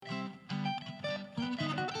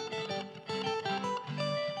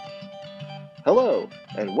Hello,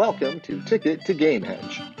 and welcome to Ticket to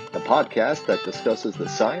Gamehenge, the podcast that discusses the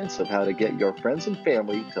science of how to get your friends and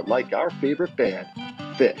family to like our favorite band,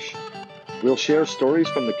 Phish. We'll share stories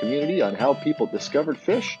from the community on how people discovered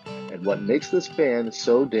Phish and what makes this band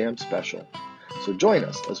so damn special. So join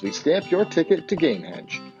us as we stamp your ticket to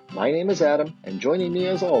Gamehenge. My name is Adam, and joining me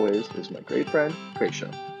as always is my great friend, Kreisha.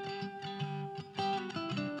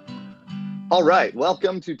 All right,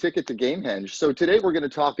 welcome to Ticket to Gamehenge. So today we're going to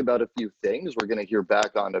talk about a few things. We're going to hear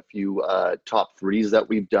back on a few top threes that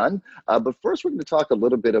we've done. But first we're going to talk a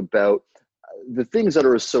little bit about the things that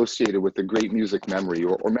are associated with the great music memory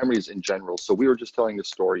or memories in general. So we were just telling a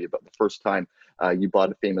story about the first time you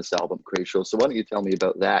bought a famous album, Kreisha. So why don't you tell me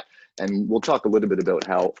about that? And we'll talk a little bit about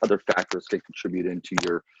how other factors can contribute into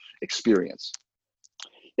your experience.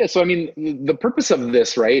 Yeah, so I mean, the purpose of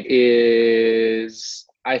this, right, is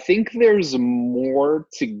I think there's more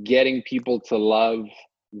to getting people to love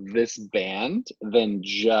this band than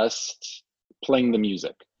just playing the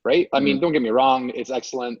music, right? I mean, don't get me wrong, it's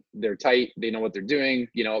excellent. They're tight. They know what they're doing.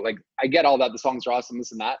 You know, like I get all that. The songs are awesome,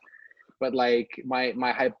 this and that. But like my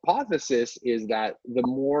hypothesis is that the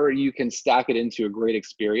more you can stack it into a great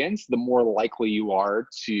experience, the more likely you are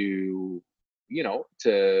to, you know,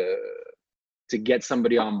 to get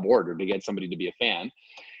somebody on board or to get somebody to be a fan.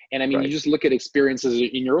 And I mean, Right. you just look at experiences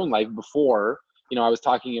in your own life before, you know, I was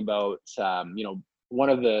talking about, one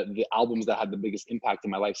of the albums that had the biggest impact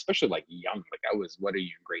in my life, especially like young, like I was, what are you,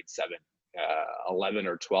 in grade 7, 11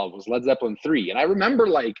 or 12, was Led Zeppelin 3. And I remember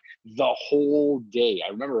like the whole day. I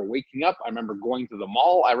remember waking up. I remember going to the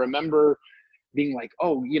mall. I remember being like,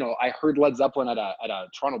 oh, you know, I heard Led Zeppelin at a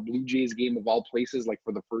Toronto Blue Jays game of all places, like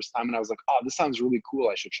for the first time. And I was like, oh, this sounds really cool.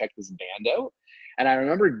 I should check this band out. And I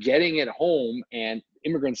remember getting it home and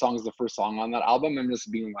Immigrant Song is the first song on that album. And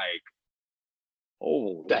just being like,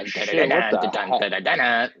 oh, shit, what the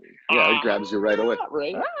heck? Yeah, it grabs you right away.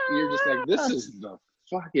 Right? You're just like, this is the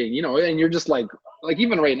fucking, you know, and you're just like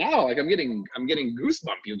even right now, like I'm getting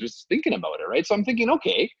goosebumpy just thinking about it, right? So I'm thinking,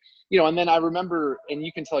 okay, you know, and then I remember, and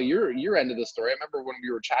you can tell your end of the story. I remember when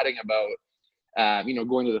we were chatting about,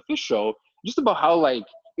 going to the Phish show, just about how like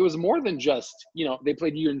it was more than just, you know, they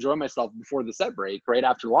played You Enjoy Myself before the set break, right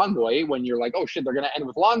after Lawn Boy, when you're like, oh shit, they're gonna end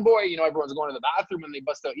with Lawn Boy, you know, everyone's going to the bathroom and they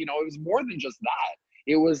bust out, you know, it was more than just that.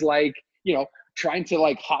 It was like, you know, trying to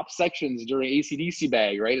like hop sections during AC/DC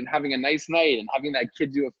bag, right? And having a nice night and having that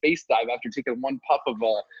kid do a face dive after taking one puff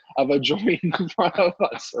of a joint in front of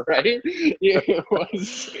us, right? It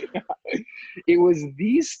was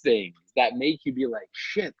these things that make you be like,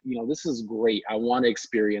 shit, you know, this is great. I want to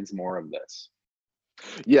experience more of this.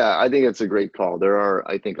 Yeah, I think it's a great call. There are,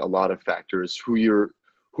 I think, a lot of factors: who you're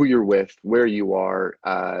with, where you are,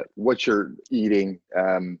 what you're eating,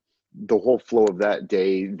 the whole flow of that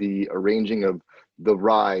day, the arranging of the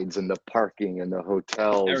rides and the parking and the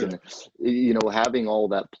hotels, and having all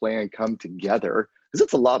that plan come together. Because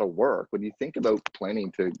it's a lot of work when you think about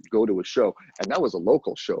planning to go to a show, and that was a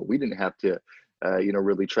local show. We didn't have to,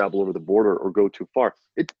 really travel over the border or go too far.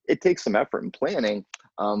 It takes some effort and planning.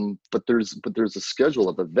 But there's a schedule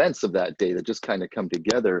of events of that day that just kind of come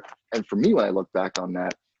together. And for me, when I look back on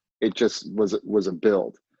that, it just was a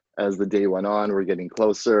build. As the day went on, we're getting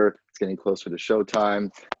closer. It's getting closer to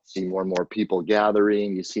showtime. See more and more people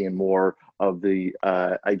gathering. You see more of the,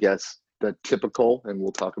 I guess, the typical, and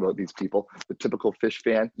we'll talk about these people, the typical Phish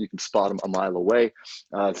fan. You can spot them a mile away.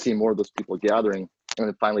 See more of those people gathering, and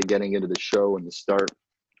then finally getting into the show and the start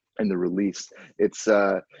and the release. It's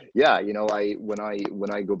when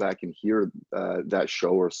I go back and hear that show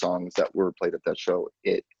or songs that were played at that show,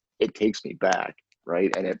 it takes me back,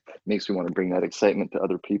 right? And it makes me want to bring that excitement to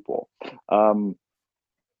other people.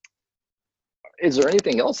 Is there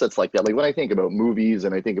anything else that's like that? Like when I think about movies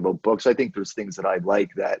and I think about books, I think there's things that I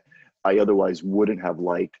like that I otherwise wouldn't have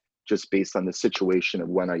liked just based on the situation of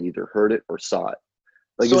when I either heard it or saw it.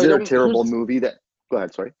 Like, so is there a terrible movie that, go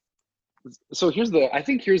ahead, sorry. So I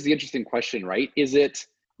think here's the interesting question, right? Is it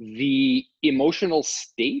the emotional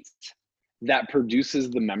state that produces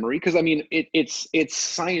the memory? Because I mean, it's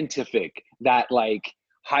scientific that like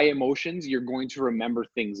high emotions, you're going to remember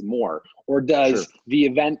things more. Or does the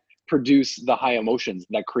event produce the high emotions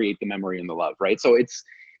that create the memory and the love, right? So it's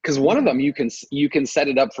because one of them you can set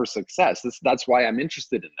it up for success. That's why I'm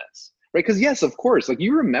interested in this, right? Because yes, of course, like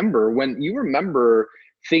you remember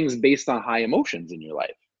things based on high emotions in your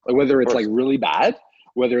life. Like whether it's like really bad,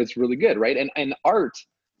 whether it's really good, right? And art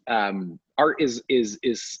is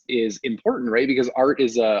important, right? Because art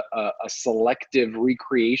is a selective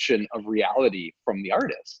recreation of reality from the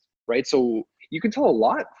artist, right? So you can tell a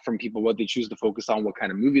lot from people what they choose to focus on, what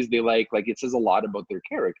kind of movies they like. Like it says a lot about their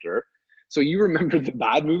character. So you remember the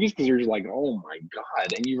bad movies because you're just like, oh my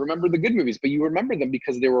God. And you remember the good movies, but you remember them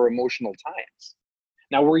because they were emotional times.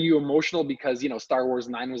 Now, were you emotional because, Star Wars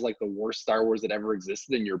 9 was like the worst Star Wars that ever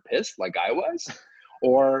existed and you're pissed like I was?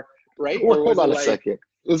 Or, right? Well, Or hold was it on a like, second.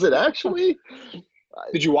 Is it actually?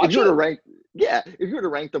 did you If watch you were to it? rank, yeah, if you were to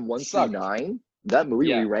rank them one through Sucked. nine, that movie we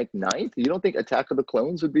Yeah. ranked ninth. You don't think Attack of the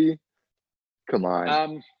Clones would be? Come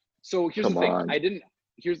on, So here's the come thing. on.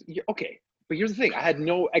 Okay. But here's the thing. I had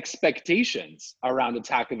no expectations around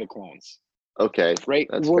Attack of the Clones. Okay, Right?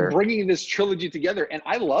 that's We're fair. bringing this trilogy together, and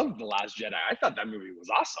I loved The Last Jedi. I thought that movie was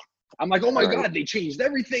awesome. I'm like, oh my Right. God, they changed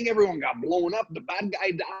everything. Everyone got blown up. The bad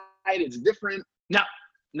guy died. It's different. No,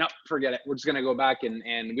 no, forget it. We're just gonna go back and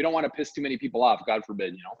we don't want to piss too many people off. God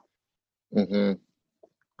forbid, Mm-hmm.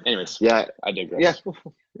 Anyways, Yeah, I yeah. digress.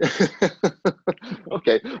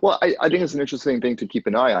 Okay. Well, I think it's an interesting thing to keep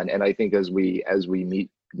an eye on, and I think as we meet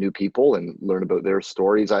new people and learn about their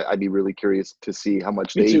stories, I'd be really curious to see how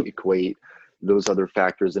much Me they too. equate those other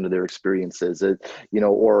factors into their experiences.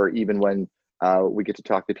 Or even when we get to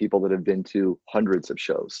talk to people that have been to hundreds of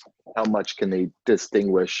shows, how much can they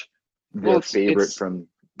distinguish Well, their favorite from,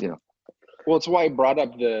 you know? well, it's why I brought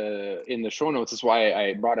up in the show notes. It's why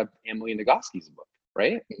I brought up Emily Nagoski's book,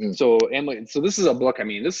 right? Mhm. So this is a book. I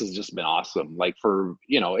mean, this has just been awesome. Like for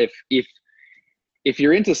if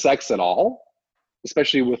you're into sex at all,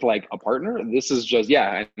 especially with like a partner, this is just,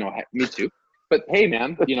 yeah, I know, me too. But hey,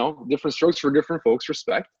 man, different strokes for different folks.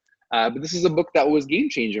 Respect. But this is a book that was game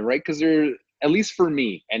changing, right? Because at least for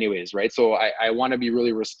me, anyways, right? So I want to be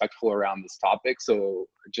really respectful around this topic. So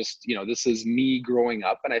just this is me growing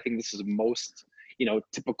up, and I think this is most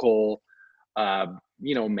typical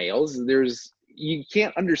males. You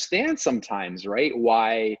can't understand sometimes, right?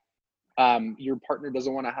 Why your partner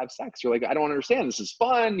doesn't want to have sex. You're like, I don't understand. This is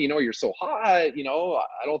fun. You're so hot. I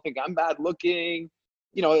don't think I'm bad looking.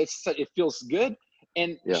 It feels good.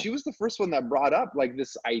 And Yeah. she was the first one that brought up like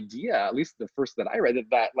this idea, at least the first that I read,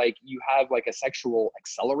 that like you have like a sexual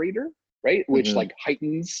accelerator, right? Which Hmm. like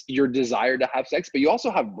heightens your desire to have sex, but you also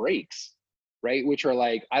have brakes, right? Which are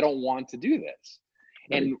like, I don't want to do this.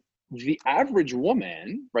 Right. And the average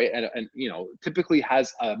woman, right, and typically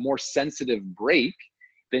has a more sensitive brake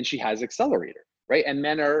than she has accelerator, right? And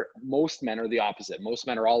most men are the opposite. Most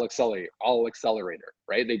men are all accelerator,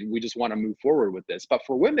 right? We just want to move forward with this. But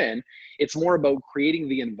for women, it's more about creating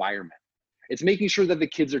the environment. It's making sure that the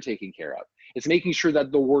kids are taken care of. It's making sure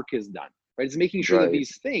that the work is done, right? It's making sure that Right.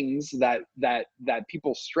 these things that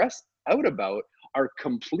people stress out about are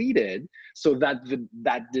completed so that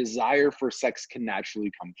that desire for sex can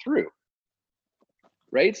naturally come through,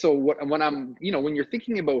 right? So when you're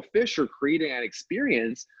thinking about fish or creating an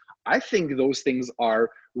experience, I think those things are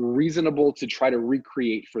reasonable to try to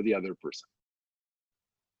recreate for the other person,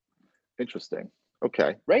 Interesting.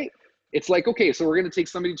 Okay. right? It's like, okay, so we're going to take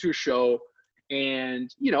somebody to a show,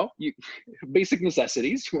 and you basic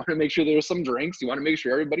necessities. You want to make sure there's some drinks. You want to make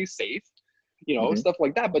sure everybody's safe, Hmm. stuff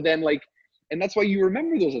like that. But then and that's why you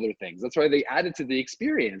remember those other things. That's why they added to the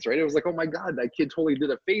experience, right? It was like, oh my God, that kid totally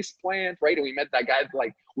did a face plant, right? And we met that guy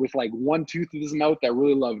like with like one tooth in his mouth that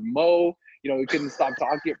really loved Mo. He couldn't stop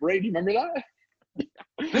talking, right? Do you remember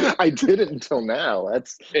that? I didn't until now.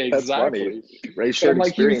 That's funny. Exactly. Right? And Shared I'm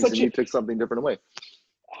like, he was experience, and such a you took something different away.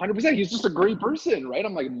 100%. He's just a great person, right?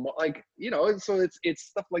 I'm like, so it's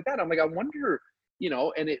stuff like that. I'm like, I wonder,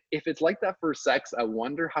 and if it's like that for sex, I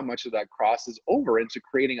wonder how much of that crosses over into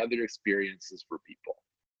creating other experiences for people.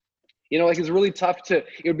 Like it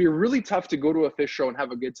would be really tough to go to a fish show and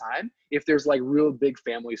have a good time if there's like real big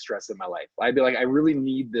family stress in my life. I'd be like, I really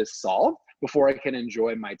need this solved before I can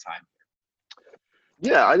enjoy my time.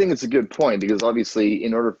 Yeah, I think it's a good point because obviously,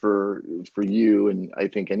 in order for you and I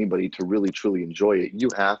think anybody to really truly enjoy it, you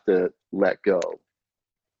have to let go.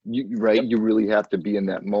 Right? Yep. You really have to be in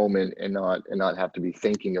that moment and not have to be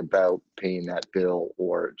thinking about paying that bill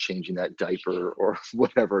or changing that diaper or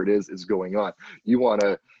whatever it is going on. You want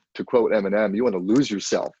to quote Eminem, you want to lose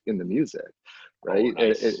yourself in the music, Oh, right?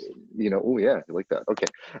 nice. Oh yeah, I like that. Okay.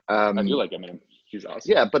 I do Um, like Eminem. He's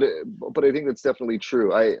awesome. yeah, but I think that's definitely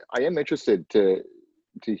true. I am interested to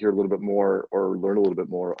hear a little bit more or learn a little bit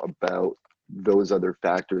more about those other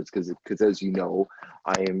factors because as you know,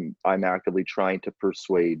 I'm actively trying to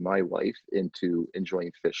persuade my wife into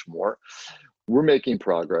enjoying fish more. We're making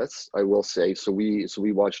progress, I will say. So we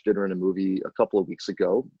watched dinner and a movie a couple of weeks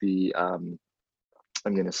ago. The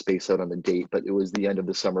I'm going to space out on the date, but it was the end of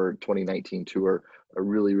the summer 2019 tour, a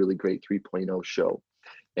really really great 3.0 show.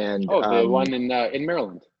 And Oh, the one in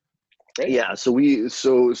Maryland. right? Yeah, so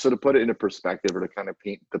to put it into perspective or to kind of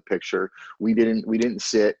paint the picture, we didn't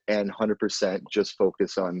sit and 100% just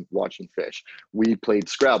focus on watching fish. We played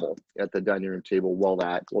Scrabble at the dining room table while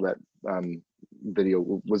that um,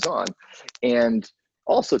 video was on, and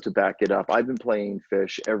also to back it up, I've been playing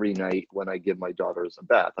fish every night when I give my daughters a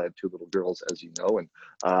bath. I have two little girls, as you know, and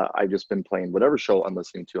I've just been playing whatever show I'm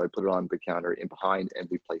listening to. I put it on the counter in behind, and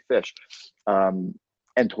we play fish. Um,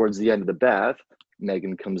 and towards the end of the bath,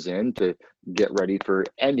 Megan comes in to get ready for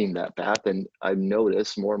ending that bath. And I've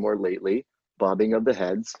noticed more and more lately, bobbing of the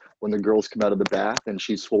heads when the girls come out of the bath and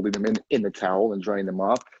she's folding them in the towel and drying them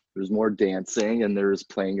off. There's more dancing and there's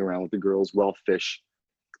playing around with the girls while fish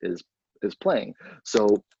is is playing.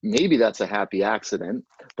 So maybe that's a happy accident,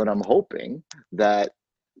 but I'm hoping that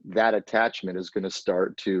that attachment is going to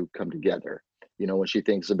start to come together. You know, when she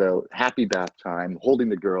thinks about happy bath time, holding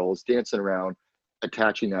the girls, dancing around,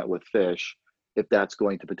 attaching that with fish, if that's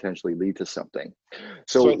going to potentially lead to something.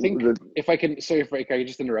 So So I think the if I can, so if I can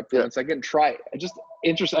just interrupt for yeah, 1 second, try just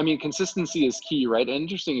interest. I mean, consistency is key, right? An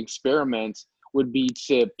interesting experiment would be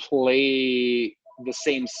to play the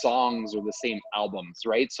same songs or the same albums,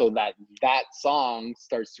 right? So that that song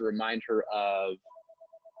starts to remind her of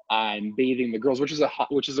I'm bathing the girls, which is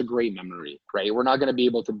a great memory, right? We're not going to be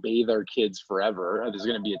able to bathe our kids forever. There's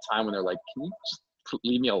going to be a time when they're like, "Can you just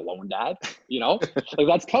leave me alone, Dad?" You know, like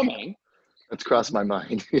that's coming, that's crossed my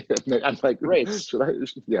mind. I'm like, right? should I?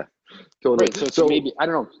 Yeah, totally. Right. So So maybe I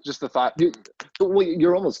don't know. Just a thought. you, well,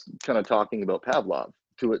 you're almost kind of talking about Pavlov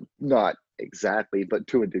to it, not exactly, but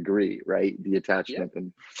to a degree, right? The Yeah, attachment,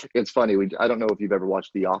 and it's funny. I don't know if you've ever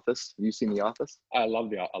watched The Office. Have you seen The Office? I love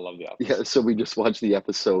the Yeah, Office. so we just watched the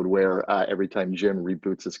episode where every time Jim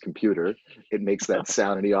reboots his computer, it makes that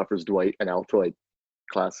sound, and he offers Dwight an Altoid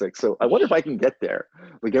classic. So I wonder if I can get there.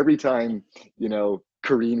 Like every time,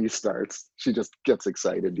 Karini starts, she just gets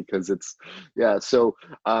excited because it's, yeah. So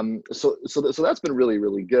that's been really,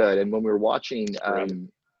 really good. And when we were watching, It's great.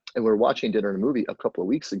 and we were watching Dinner and a Movie a couple of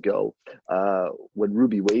weeks ago, when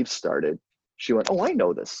Ruby Waves started, she went, "Oh, I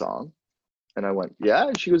know this song." And I went, "Yeah."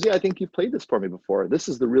 And she goes, "Yeah, I think you've played this for me before. This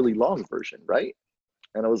is the really long version, right?"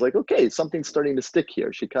 And I was like, "Okay, something's starting to stick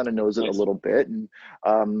here." She kind of knows it a Nice. little bit, and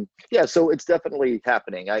yeah, so it's definitely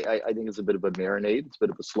happening. I think it's a bit of a marinade. It's a bit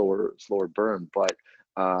of a slower burn, but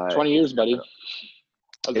 20 years, buddy.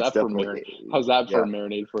 How's it's that for definitely, How's that for a yeah.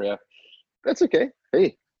 marinade for you? That's okay.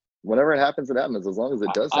 Hey, whenever it happens, it happens. As long as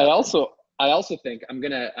it does I happen. also I also think I'm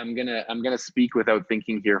gonna speak without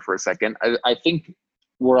thinking here for a second. I think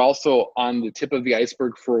we're also on the tip of the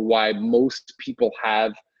iceberg for why most people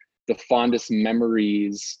have the fondest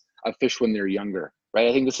memories of fish when they're younger, right?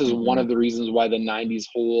 I think this is one Hmm. of the reasons why the 90s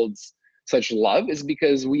holds such love is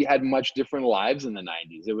because we had much different lives in the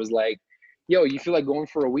 90s. It was like, yo, you feel like going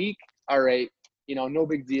for a week? All right, no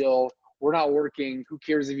big deal. We're not working. Who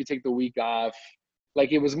cares if you take the week off?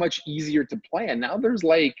 Like it was much easier to plan. Now there's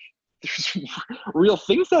real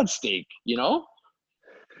things at stake, you know?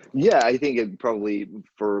 Yeah, I think it probably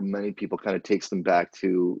for many people kind of takes them back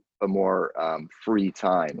to a more free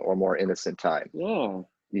time or more innocent time. Yeah,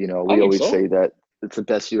 I We think always so. say that it's the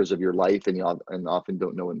best years of your life, and and often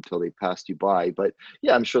don't know until they passed you by. But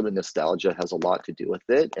yeah, I'm sure the nostalgia has a lot to do with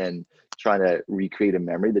it, and trying to recreate a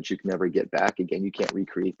memory that you can never get back again. You can't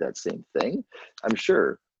recreate that same thing, I'm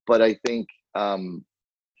sure. But I think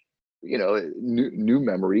new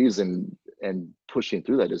memories and pushing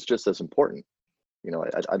through that is just as important.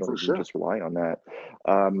 I don't For think you can sure. just rely on that.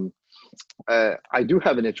 Um, I do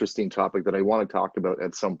have an interesting topic that I want to talk about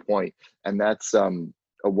at some point, and that's a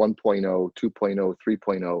 1.0, 2.0,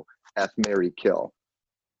 3.0 F Mary Kill.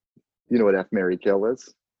 You know what F Mary Kill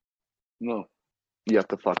is? No. You have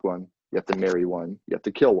to fuck one, you have to marry one, you have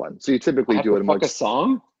to kill one. So you I typically have do to it a fuck a much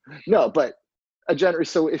song? no, but a general.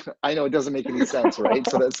 So if I know it doesn't make any sense, right?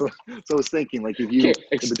 So I was thinking like if you Okay,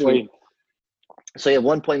 in between, explain. so you have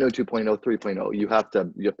 1.0, 2.0, 3.0, you have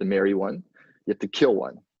to marry one, you have to kill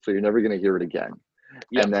one, so you're never going to hear it again.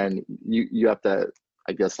 And Yep. then you have to,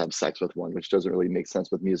 I guess, have sex with one, which doesn't really make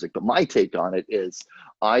sense with music. But my take on it is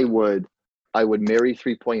i would I would marry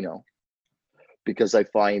 3.0 because I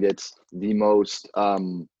find it's the most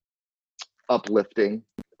uplifting.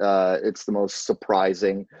 It's the most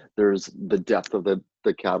surprising. There's the depth of the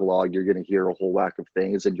catalog. You're going to hear a whole whack of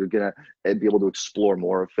things, and you're going to be able to explore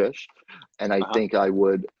more of fish. And I Uh-huh. think I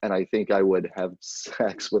would, and I think I would have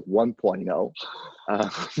sex with 1.0.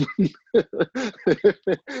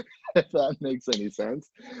 If that makes any sense.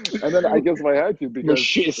 And then I guess if I had to, because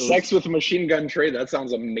it was, Sex with Machine Gun Trade. That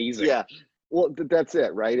sounds amazing. yeah. Well, that's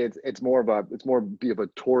it, right? It's more be of a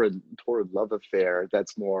torrid love affair.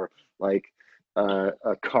 That's more like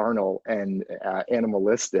carnal and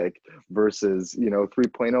animalistic versus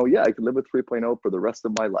 3.0. Yeah, I could live with 3.0 for the rest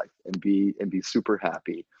of my life and be super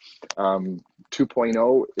happy.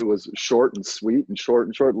 2.0, it was short and sweet and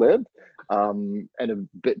short lived, and a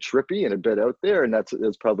bit trippy and a bit out there, and that's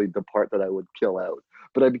probably the part that I would kill out.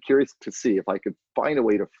 But I'd be curious to see if I could find a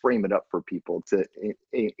way to frame it up for people to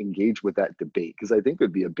engage with that debate, because I think it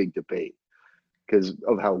would be a big debate because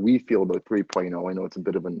of how we feel about 3.0. I know it's a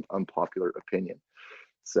bit of an unpopular opinion.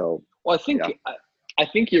 So, Well, yeah. I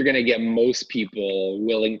think you're going to get most people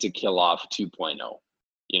willing to kill off 2.0.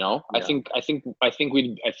 You know, Yeah. I think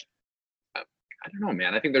I don't know,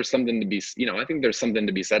 man. I think there's something to be, I think there's something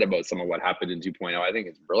to be said about some of what happened in 2.0. I think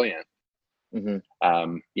it's brilliant.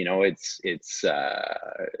 Mm-hmm.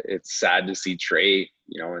 It's sad to see Trey,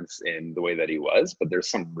 in the way that he was, but there's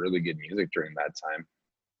some really good music during that time.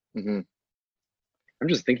 Mm-hmm. I'm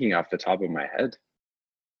just thinking off the top of my head.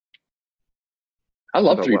 I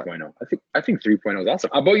love 3.0. I think 3.0 is awesome.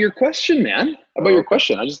 About your question, man. Your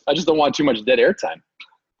question. I just don't want too much dead air time.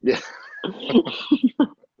 Yeah.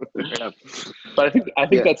 But I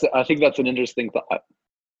think that's an interesting thought.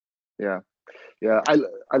 Yeah. Yeah.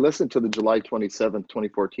 I listened to the July 27th,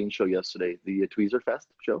 2014 show yesterday, the Tweezer Fest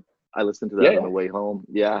show. I listened to that on the way home.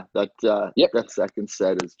 Yeah, that second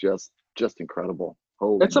set is just incredible.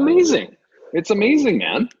 It's amazing. It's amazing,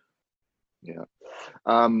 man. Yeah.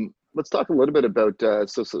 Let's talk a little bit about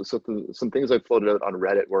some things I floated out on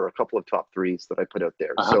Reddit were a couple of top threes that I put out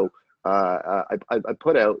there. So I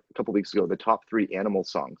put out a couple of weeks ago the top 3 animal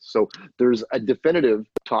songs. So there's a definitive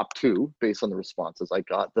top 2 based on the responses I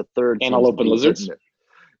got. The third, Antelope and lizards.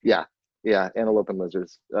 Yeah, antelope and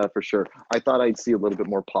lizards for sure. I thought I'd see a little bit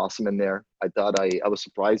more possum in there. I thought I was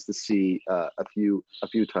surprised to see a few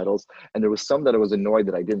titles, and there was some that I was annoyed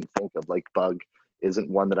that I didn't think of, like Bug isn't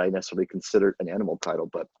one that I necessarily considered an animal title,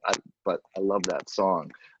 but I love that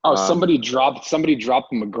song. Oh, somebody dropped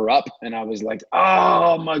McGrupp, and I was like,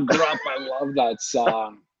 oh, McGrupp, I love that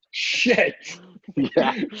song. Shit.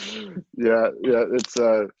 Yeah. It's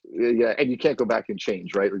and you can't go back and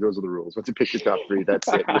change, right? Those are the rules. Once you pick your top 3, that's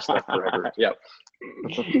it. You're stuck forever. Yep.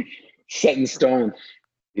 Set in stone.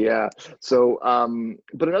 Yeah. So,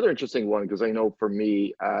 but another interesting one, because I know for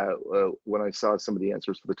me, when I saw some of the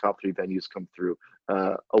answers for the top 3 venues come through,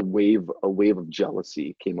 a wave of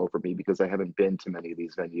jealousy came over me because I haven't been to many of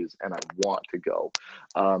these venues and I want to go.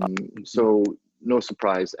 So no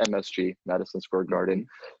surprise, MSG, Madison Square Garden.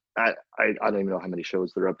 I don't even know how many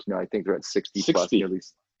shows they're up to now. I think they're at 60 plus, nearly.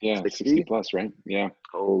 Yeah, 60 plus, right? Yeah.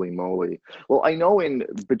 Holy moly. Well, I know in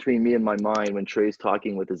between me and my mind, when Trey's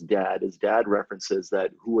talking with his dad references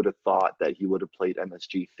that who would have thought that he would have played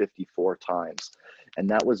MSG 54 times. And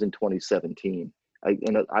that was in 2017. I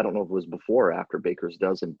don't know if it was before or after Baker's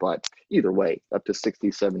Dozen, but either way, up to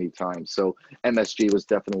 60, 70 times. So MSG was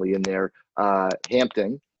definitely in there.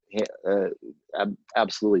 Hampton,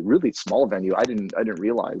 absolutely, really small venue. I didn't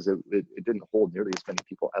realize it didn't hold nearly as many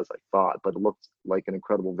people as I thought, but it looked like an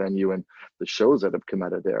incredible venue, and the shows that have come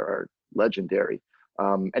out of there are legendary.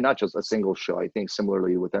 And not just a single show. I think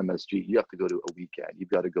similarly with MSG, you have to go to a weekend. You've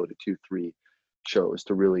got to go to 2-3 shows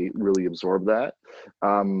to really absorb that.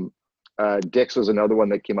 Dick's was another one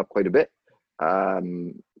that came up quite a bit,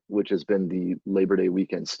 which has been the Labor Day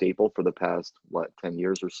weekend staple for the past 10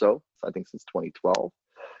 years or so. I think since 2012.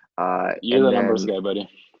 You're the numbers guy, buddy.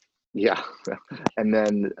 Yeah. And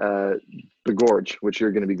then the Gorge, which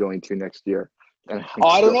you're going to be going to next year.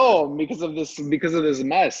 I don't know, because of this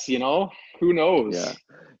mess, who knows?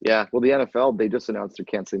 Yeah. Well, the NFL, they just announced they're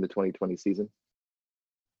canceling the 2020 season.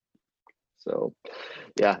 So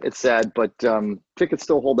yeah, it's sad, but tickets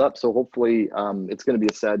still hold up. So hopefully it's going to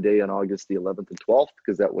be a sad day on August the 11th and 12th,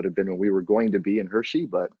 because that would have been when we were going to be in Hershey,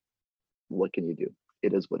 but what can you do?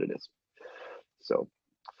 It is what it is. So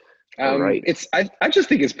right. I just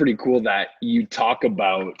think it's pretty cool that you talk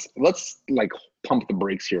about, let's pump the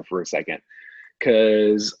brakes here for a second,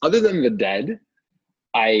 because other than the Dead,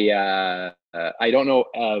 I don't know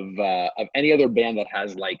of any other band that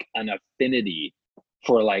has an affinity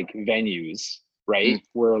for venues, right?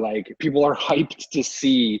 Where people are hyped to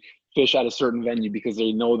see Phish at a certain venue because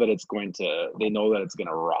they know that it's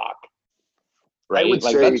gonna rock, right? I would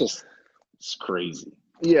say it's crazy.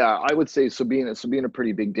 Yeah, I would say so. Being a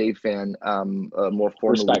pretty big Dave fan, more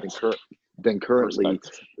formally than currently,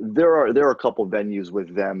 there are a couple venues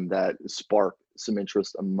with them that spark some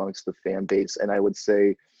interest amongst the fan base, and I would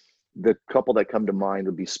say the couple that come to mind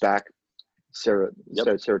would be SPAC,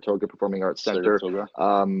 Saratoga Performing Arts Center.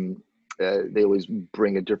 They always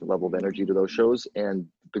bring a different level of energy to those shows, and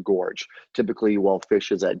the Gorge. Typically, while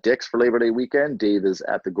Phish is at Dick's for Labor Day weekend, Dave is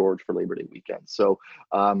at the Gorge for Labor Day weekend. So.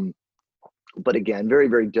 but again, very,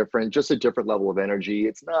 very different, just a different level of energy.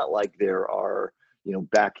 It's not like there are,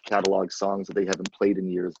 back catalog songs that they haven't played in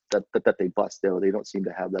years that they bust out. They don't seem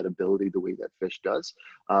to have that ability the way that Fish does.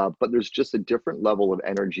 But there's just a different level of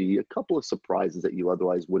energy, a couple of surprises that you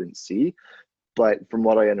otherwise wouldn't see. But from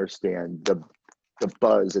what I understand, the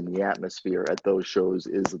buzz and the atmosphere at those shows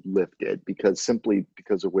is lifted simply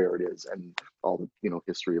because of where it is and all the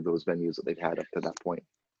history of those venues that they've had up to that point.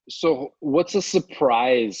 So what's a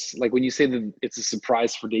surprise? Like when you say that it's a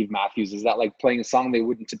surprise for Dave Matthews, is that like playing a song they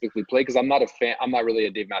wouldn't typically play? Because I'm not a fan. I'm not really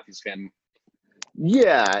a Dave Matthews fan.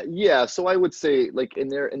 Yeah. So I would say, like, in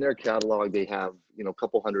their catalog, they have a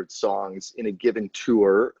couple hundred songs in a given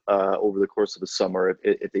tour over the course of the summer.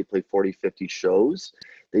 If they play 40, 50 shows,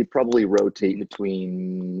 they probably rotate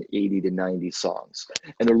between 80 to 90 songs,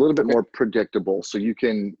 and they're a little bit more predictable. So you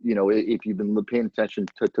can, if you've been paying attention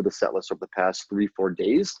to the set list over the past 3-4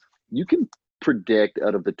 days, you can predict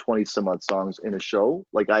out of the 20 some odd songs in a show,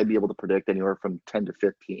 like I'd be able to predict anywhere from 10 to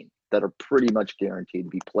 15 that are pretty much guaranteed to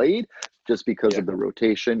be played, just because of the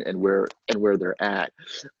rotation and where they're at.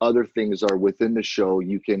 Other things are within the show.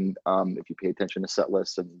 You can, if you pay attention to set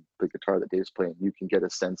lists and the guitar that Dave's playing, you can get a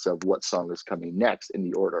sense of what song is coming next in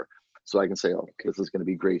the order. So I can say, oh, this is going to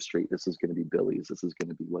be Gray Street, this is going to be Billy's, this is going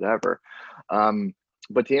to be whatever.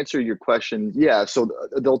 But to answer your question, yeah, so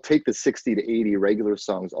they'll take the 60 to 80 regular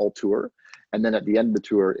songs all tour, and then at the end of the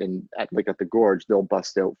tour, at the Gorge, they'll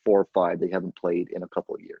bust out 4 or 5 they haven't played in a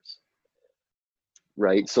couple of years.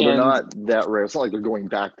 Right, so they're not that rare. It's not like they're going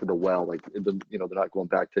back to the well, like they're not going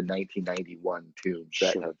back to 1991 tunes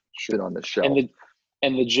that have been on the shelf.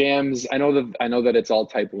 And the jams, I know that it's all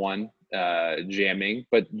type 1 jamming,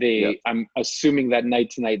 but I'm assuming that night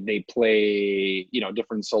to night they play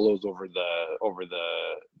different solos over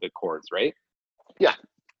the chords, right? Yeah.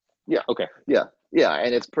 Okay. Yeah,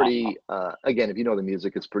 and it's pretty, again, if you know the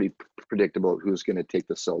music, it's pretty predictable who's going to take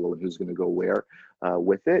the solo and who's going to go where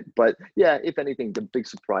with it. But yeah, if anything, the big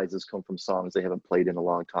surprises come from songs they haven't played in a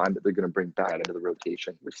long time that they're going to bring back into the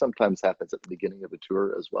rotation, which sometimes happens at the beginning of the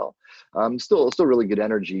tour as well. Still really good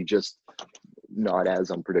energy, just not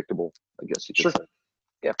as unpredictable, I guess you could say.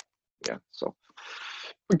 Yeah. So,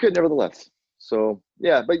 but good nevertheless. So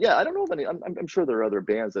yeah, but yeah, I don't know of any. I'm sure there are other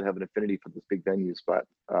bands that have an affinity for these big venues, but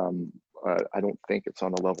I don't think it's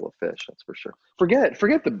on the level of Fish. That's for sure. Forget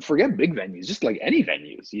big venues, just like any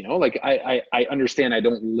venues. Like I understand. I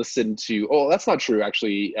don't listen to. Oh, that's not true.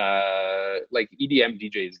 Actually, like EDM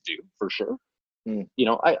DJs do for sure. I'm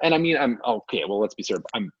okay. Well, let's be sure.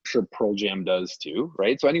 I'm sure Pearl Jam does too,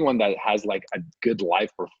 right? So anyone that has like a good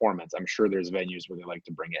live performance, I'm sure there's venues where they like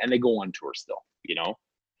to bring it, and they go on tour still.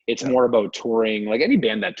 It's more about touring, like any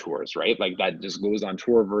band that tours, right? Like that just goes on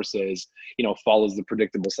tour versus, follows the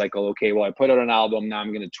predictable cycle. Okay, well, I put out an album, now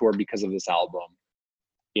I'm going to tour because of this album.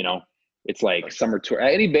 It's like summer tour.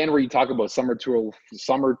 Any band where you talk about summer tour,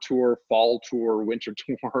 fall tour, winter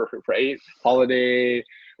tour, right? Holiday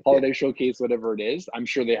showcase, whatever it is. I'm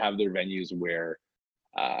sure they have their venues where,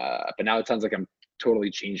 but now it sounds like I'm totally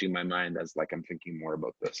changing my mind as like I'm thinking more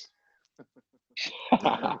about this.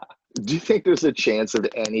 Do you think there's a chance of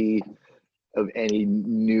any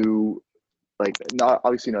new, like, not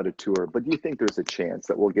obviously not a tour, but do you think there's a chance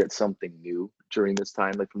that we'll get something new during this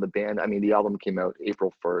time, like from the band? I mean, the album came out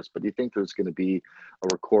April 1st, but do you think there's going to be a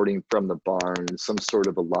recording from the barn, some sort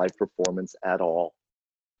of a live performance at all?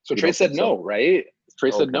 So Trey said no, right?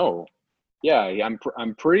 Trey said no. Yeah,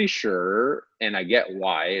 I'm pretty sure, and I get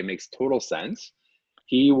why. It makes total sense.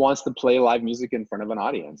 He wants to play live music in front of an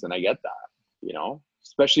audience, and I get that,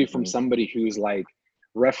 especially from somebody who's like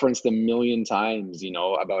referenced a million times,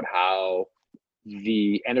 about how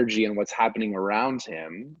the energy and what's happening around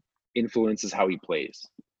him influences how he plays.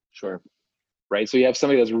 Sure. Right. So you have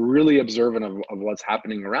somebody that's really observant of what's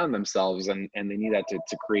happening around themselves, and they need that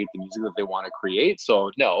to create the music that they want to create.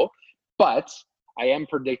 So no, but I am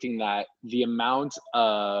predicting that the amount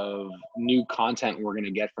of new content we're going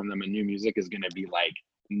to get from them and new music is going to be like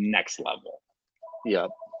next level. Yeah.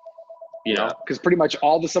 Because pretty much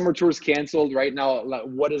all the summer tours canceled right now.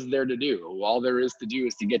 What is there to do? All there is to do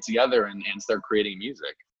is to get together and start creating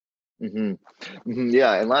music.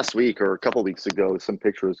 Yeah, and last week or a couple of weeks ago, some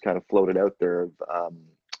pictures kind of floated out there of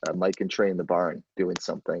Mike and Trey in the barn doing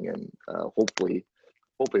something, and hopefully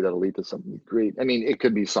that'll lead to something great. I mean, it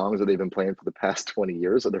could be songs that they've been playing for the past 20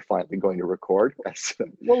 years that they're finally going to record.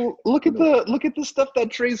 Well, look at the stuff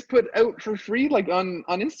that Trey's put out for free, like on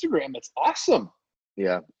Instagram. It's awesome.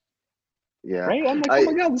 Yeah. Right. I'm like, oh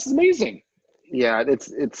my God, this is amazing. Yeah,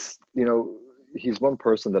 it's he's one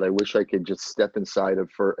person that I wish I could just step inside of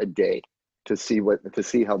for a day to see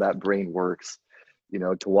how that brain works.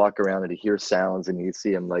 To walk around and to hear sounds, and you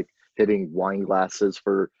see him like hitting wine glasses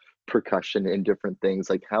for percussion and different things,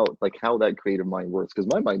 like how that creative mind works,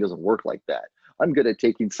 because my mind doesn't work like that. I'm good at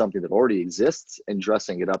taking something that already exists and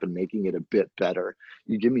dressing it up and making it a bit better.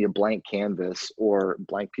 You give me a blank canvas or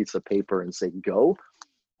blank piece of paper and say go,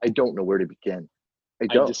 I don't know where to begin. I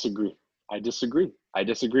I don't. disagree. I disagree. I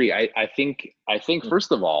disagree. I think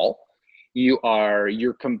first of all,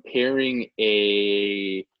 you're comparing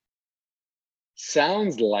a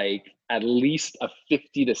sounds like at least a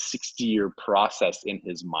 50 to 60-year process in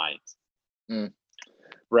his mind, Mm,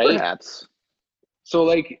 right? perhaps. So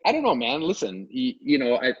like, I don't know, man. Listen,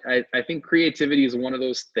 I think creativity is one of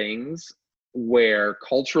those things where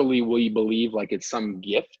culturally we believe like it's some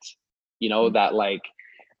gift, Mm, that like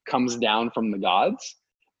comes down from the gods.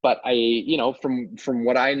 But from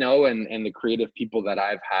what I know and the creative people that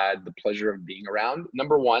I've had the pleasure of being around,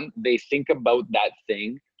 number one, they think about that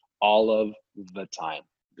thing all of the time,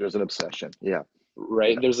 there's an obsession. Yeah.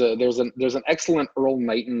 right? Yeah. There's an excellent Earl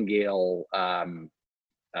Nightingale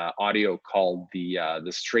audio called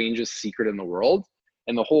the strangest secret in the world,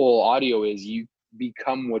 and the whole audio is you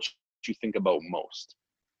become what you think about most,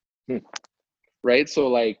 Hmm. right? So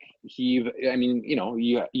like you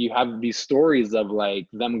have these stories of like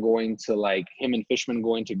them going to like him and Fishman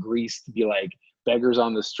going to Greece to be like beggars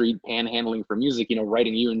on the street panhandling for music,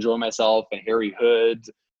 writing You Enjoy Myself and Harry Hood,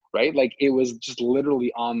 right? Like it was just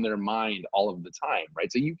literally on their mind all of the time,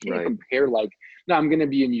 right? So you can't Right. compare like, no, I'm going to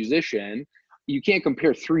be a musician. You can't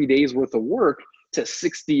compare 3 days worth of work to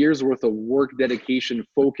 60 years worth of work, dedication,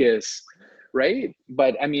 focus, right?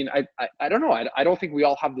 But I mean, I don't know. I don't think we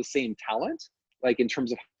all have the same talent, like in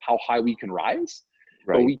terms of how high we can rise,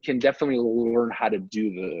 but Right. we can definitely learn how to do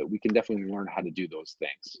those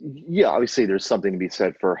things. Yeah, obviously there's something to be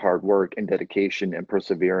said for hard work and dedication and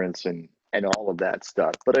perseverance and all of that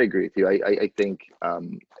stuff. But I agree with you. I think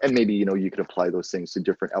and maybe you could apply those things to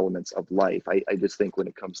different elements of life. I just think when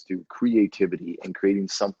it comes to creativity and creating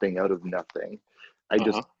something out of nothing, I Uh-huh.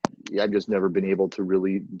 just yeah, I've just never been able to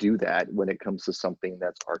really do that when it comes to something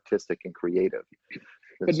that's artistic and creative.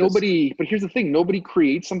 But It's just here's the thing, nobody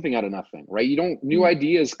creates something out of nothing, right? New mm,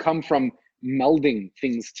 ideas come from melding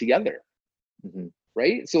things together, mhm.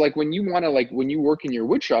 right? So like when you work in your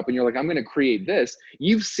wood shop and you're like, I'm going to create this,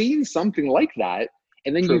 you've seen something like that,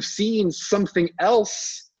 and then True. you've seen something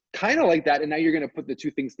else kind of like that, and now you're going to put the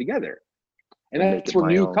two things together, and And make that's it where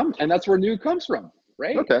my new own. comes, and that's where new comes from,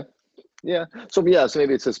 right? Okay. Yeah, so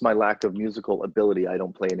maybe it's just my lack of musical ability. I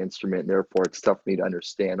don't play an instrument, therefore it's tough for me to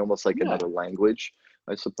understand, almost like Yeah. another language,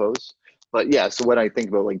 I suppose. But yeah, so when I think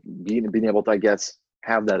about like being able to, I guess,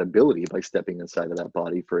 have that ability by stepping inside of that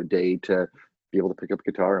body for a day to be able to pick up a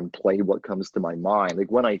guitar and play what comes to my mind.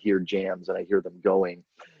 Like when I hear jams and I hear them going,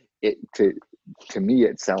 it to me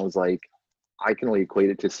it sounds like I can only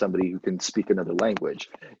equate it to somebody who can speak another language,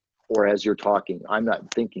 or as you're talking, I'm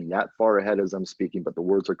not thinking that far ahead as I'm speaking, but the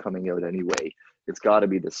words are coming out anyway. It's got to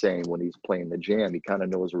be the same when he's playing the jam. He kind of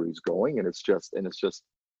knows where he's going, and it's just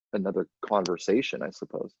another conversation, I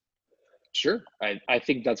suppose. Sure. I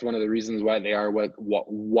think that's one of the reasons why they are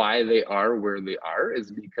why they are where they are, is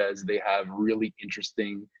because they have really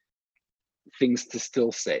interesting things to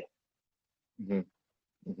still say, Hmm.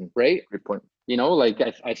 Hmm. right? Great point. Like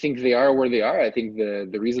I think they are where they are. I think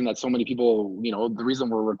the reason that so many people, the reason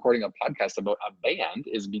we're recording a podcast about a band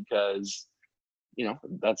is because,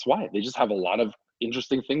 that's why they just have a lot of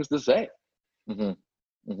interesting things to say. Hmm.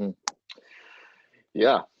 Hmm.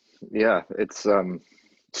 Yeah, yeah. It's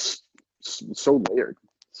so layered,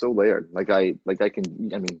 so layered. Like I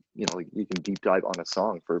can, I mean, like you can deep dive on a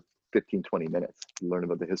song for 15-20 minutes, learn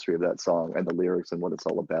about the history of that song and the lyrics and what it's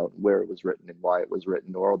all about, where it was written and why it was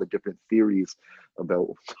written, or all the different theories about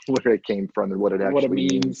where it came from and what it What it actually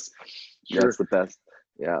means. means. That's Sure. the best.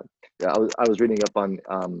 Yeah, yeah. I was reading up on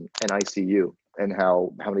NICU and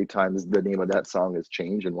how many times the name of that song has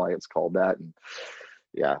changed and why it's called that. And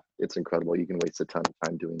yeah, it's incredible. You can waste a ton of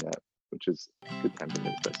time doing that, which is a good time to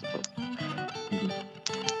waste, I suppose.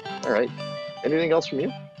 Mhm. All right. Anything else from you?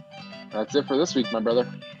 That's it for this week, my brother.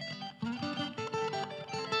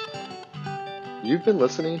 You've been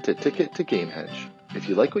listening to Ticket to Gamehenge. If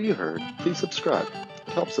you like what you heard, please subscribe.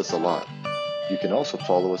 It helps us a lot. You can also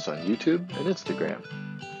follow us on YouTube and Instagram.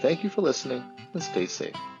 Thank you for listening and stay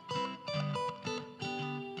safe.